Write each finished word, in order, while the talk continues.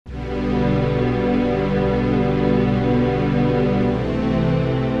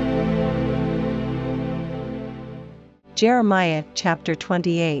Jeremiah chapter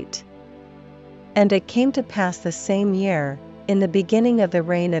 28. And it came to pass the same year, in the beginning of the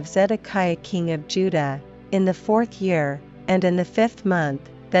reign of Zedekiah king of Judah, in the 4th year, and in the 5th month,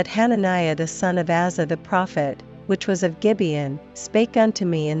 that Hananiah the son of Azza the prophet, which was of Gibeon, spake unto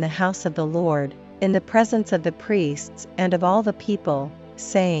me in the house of the Lord, in the presence of the priests and of all the people,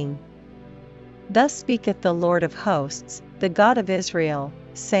 saying, Thus speaketh the Lord of hosts, the God of Israel,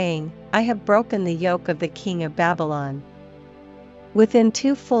 saying, I have broken the yoke of the king of Babylon. Within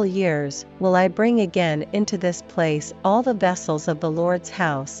 2 full years will I bring again into this place all the vessels of the Lord's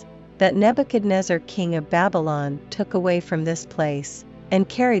house, that Nebuchadnezzar king of Babylon took away from this place, and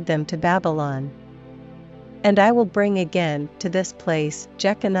carried them to Babylon. And I will bring again to this place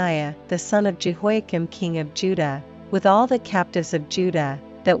Jeconiah the son of Jehoiakim king of Judah, with all the captives of Judah,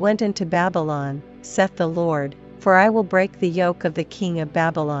 that went into Babylon, saith the Lord, for I will break the yoke of the king of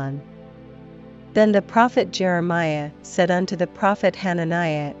Babylon. Then the prophet Jeremiah said unto the prophet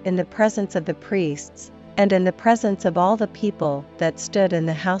Hananiah in the presence of the priests, and in the presence of all the people that stood in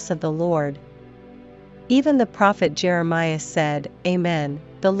the house of the Lord, even the prophet Jeremiah said, Amen,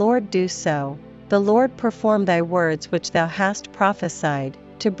 the Lord do so, the Lord perform thy words which thou hast prophesied,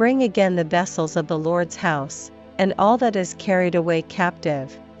 to bring again the vessels of the Lord's house, and all that is carried away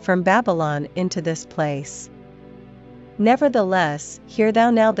captive, from Babylon into this place. Nevertheless, hear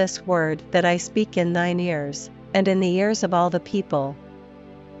thou now this word that I speak in thine ears, and in the ears of all the people.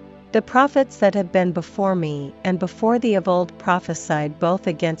 The prophets that have been before me and before thee of old prophesied both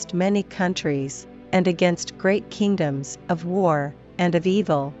against many countries, and against great kingdoms, of war, and of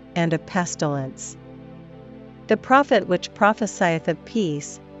evil, and of pestilence. The prophet which prophesieth of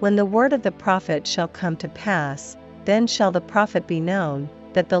peace, when the word of the prophet shall come to pass, then shall the prophet be known,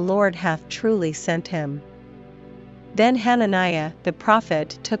 that the Lord hath truly sent him. Then Hananiah the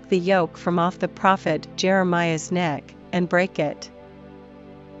prophet took the yoke from off the prophet Jeremiah's neck, and brake it.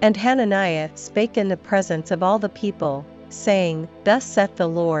 And Hananiah spake in the presence of all the people, saying, Thus saith the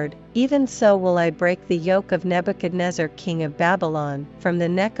Lord, even so will I break the yoke of Nebuchadnezzar king of Babylon from the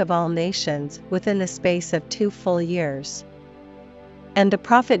neck of all nations within the space of 2 full years. And the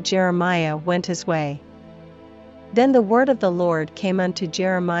prophet Jeremiah went his way. Then the word of the Lord came unto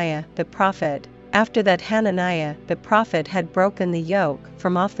Jeremiah the prophet, after that Hananiah the prophet had broken the yoke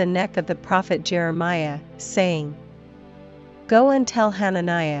from off the neck of the prophet Jeremiah, saying, Go and tell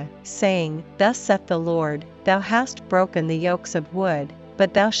Hananiah, saying, Thus saith the Lord, Thou hast broken the yokes of wood,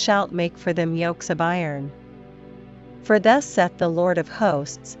 but thou shalt make for them yokes of iron. For thus saith the Lord of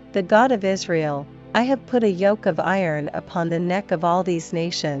hosts, the God of Israel, I have put a yoke of iron upon the neck of all these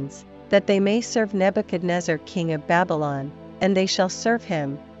nations, that they may serve Nebuchadnezzar king of Babylon, and they shall serve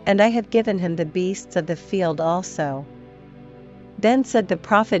him, and I have given him the beasts of the field also. Then said the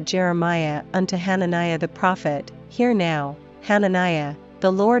prophet Jeremiah unto Hananiah the prophet, Hear now, Hananiah,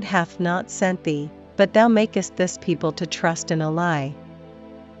 the Lord hath not sent thee, but thou makest this people to trust in a lie.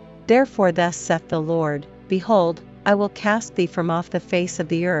 Therefore thus saith the Lord, Behold, I will cast thee from off the face of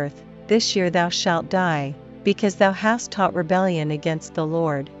the earth, this year thou shalt die, because thou hast taught rebellion against the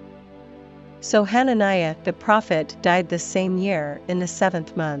Lord. So Hananiah the prophet died the same year in the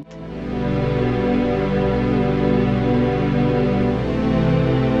 7th month.